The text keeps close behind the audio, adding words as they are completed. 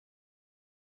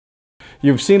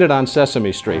You've seen it on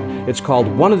Sesame Street. It's called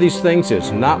One of These Things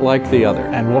Is Not Like the Other.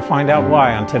 And we'll find out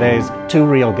why on today's Two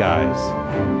Real Guys.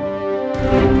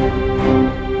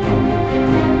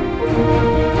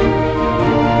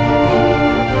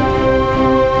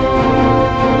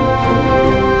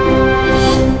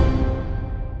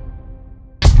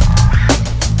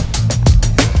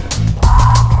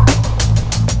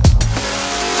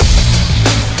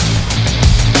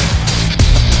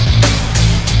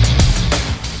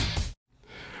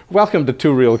 Welcome to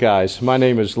Two Real Guys. My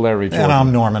name is Larry Jordan. And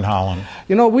I'm Norman Hollyn.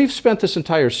 You know, we've spent this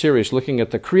entire series looking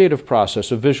at the creative process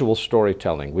of visual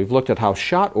storytelling. We've looked at how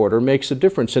shot order makes a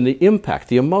difference in the impact,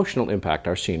 the emotional impact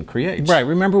our scene creates. Right.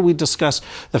 Remember we discussed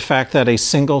the fact that a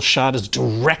single shot is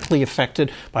directly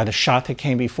affected by the shot that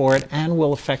came before it and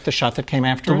will affect the shot that came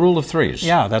after it? The rule of threes.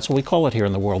 Yeah, that's what we call it here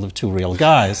in the world of Two Real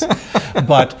Guys.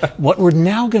 But what we're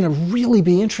now going to really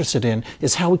be interested in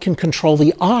is how we can control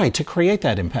the eye to create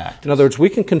that impact. In other words, we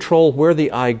can control where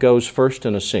the eye goes first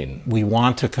in a scene. We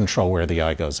want to control where the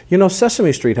eye goes. You know,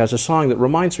 Sesame Street has a song that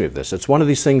reminds me of this. It's One of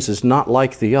These Things Is Not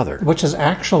Like the Other. Which is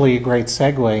actually a great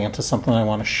segue into something I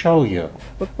want to show you.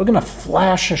 We're going to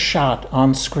flash a shot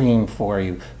on screen for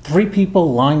you. 3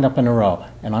 people lined up in a row.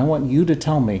 And I want you to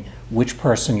tell me which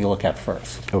person you look at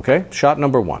first. Okay, shot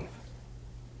number 1.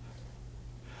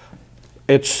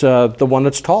 It's the one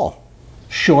that's tall.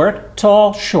 Short,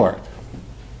 tall, short.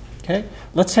 Okay,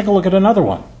 let's take a look at another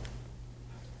one.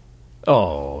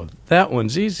 Oh, that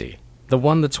one's easy. The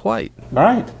one that's white.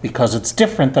 Right, because it's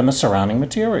different than the surrounding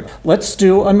material. Let's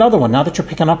do another one, now that you're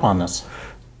picking up on this.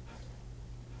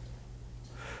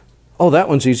 Oh, that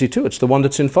one's easy too. It's the one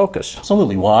that's in focus.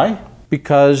 Absolutely. Why?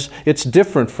 Because it's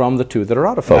different from the 2 that are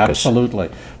out of focus. Absolutely.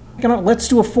 Let's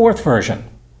do a 4th version.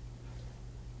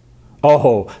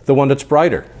 Oh, the one that's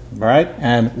brighter. Right,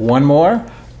 and one more.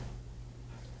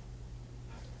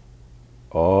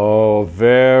 Oh,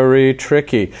 very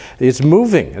tricky. It's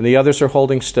moving, and the others are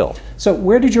holding still. So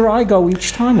where did your eye go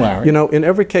each time, Larry? You know, in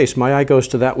every case, my eye goes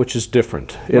to that which is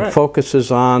different. It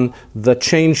focuses on the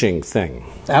changing thing.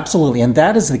 Absolutely, and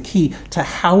that is the key to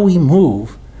how we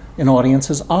move an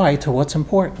audience's eye to what's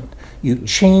important. You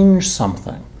change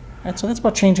something. Right? So that's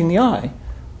about changing the eye.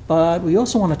 But we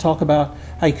also want to talk about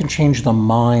how you can change the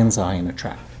mind's eye in a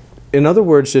track. In other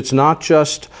words, it's not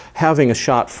just having a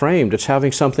shot framed, it's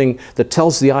having something that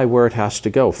tells the eye where it has to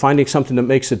go, finding something that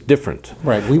makes it different.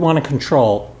 Right, we want to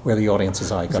control where the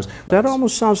audience's eye goes. That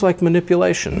almost sounds like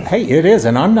manipulation. Hey, it is,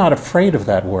 and I'm not afraid of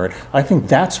that word. I think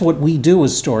that's what we do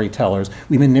as storytellers.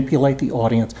 We manipulate the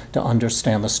audience to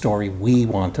understand the story we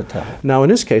want to tell. Now, in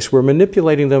this case, we're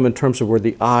manipulating them in terms of where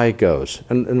the eye goes.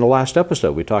 And in the last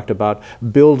episode, we talked about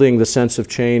building the sense of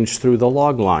change through the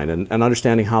log line and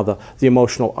understanding how the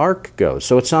emotional arc goes.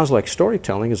 So it sounds like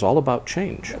storytelling is all about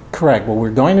change. Correct. What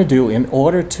we're going to do in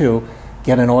order to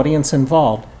get an audience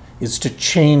involved is to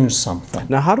change something.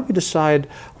 Now, how do we decide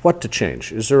what to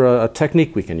change? Is there a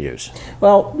technique we can use?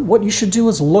 Well, what you should do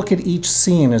is look at each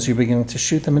scene as you're beginning to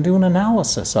shoot them and do an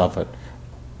analysis of it.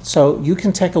 So you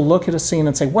can take a look at a scene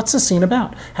and say, what's the scene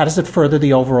about? How does it further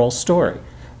the overall story?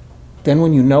 Then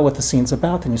when you know what the scene's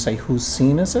about, then you say, whose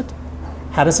scene is it?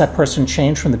 How does that person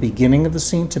change from the beginning of the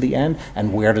scene to the end?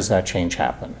 And where does that change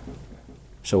happen?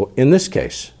 So in this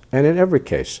case, and in every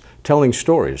case, telling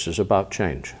stories is about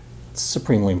change. It's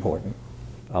supremely important.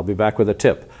 I'll be back with a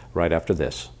tip right after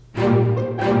this.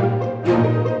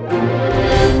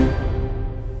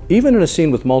 Even in a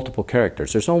scene with multiple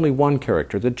characters, there's only one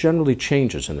character that generally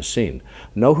changes in a scene.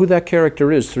 Know who that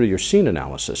character is through your scene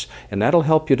analysis, and that'll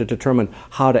help you to determine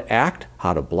how to act,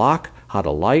 how to block, how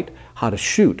to light, how to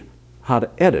shoot, how to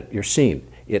edit your scene.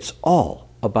 It's all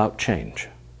about change.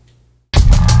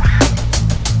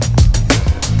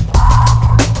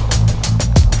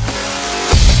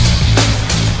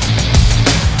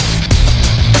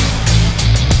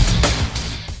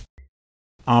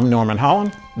 I'm Norman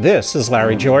Hollyn. This is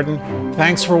Larry Jordan.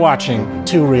 Thanks for watching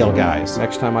Two Real Guys.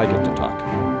 Next time I get to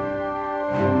talk.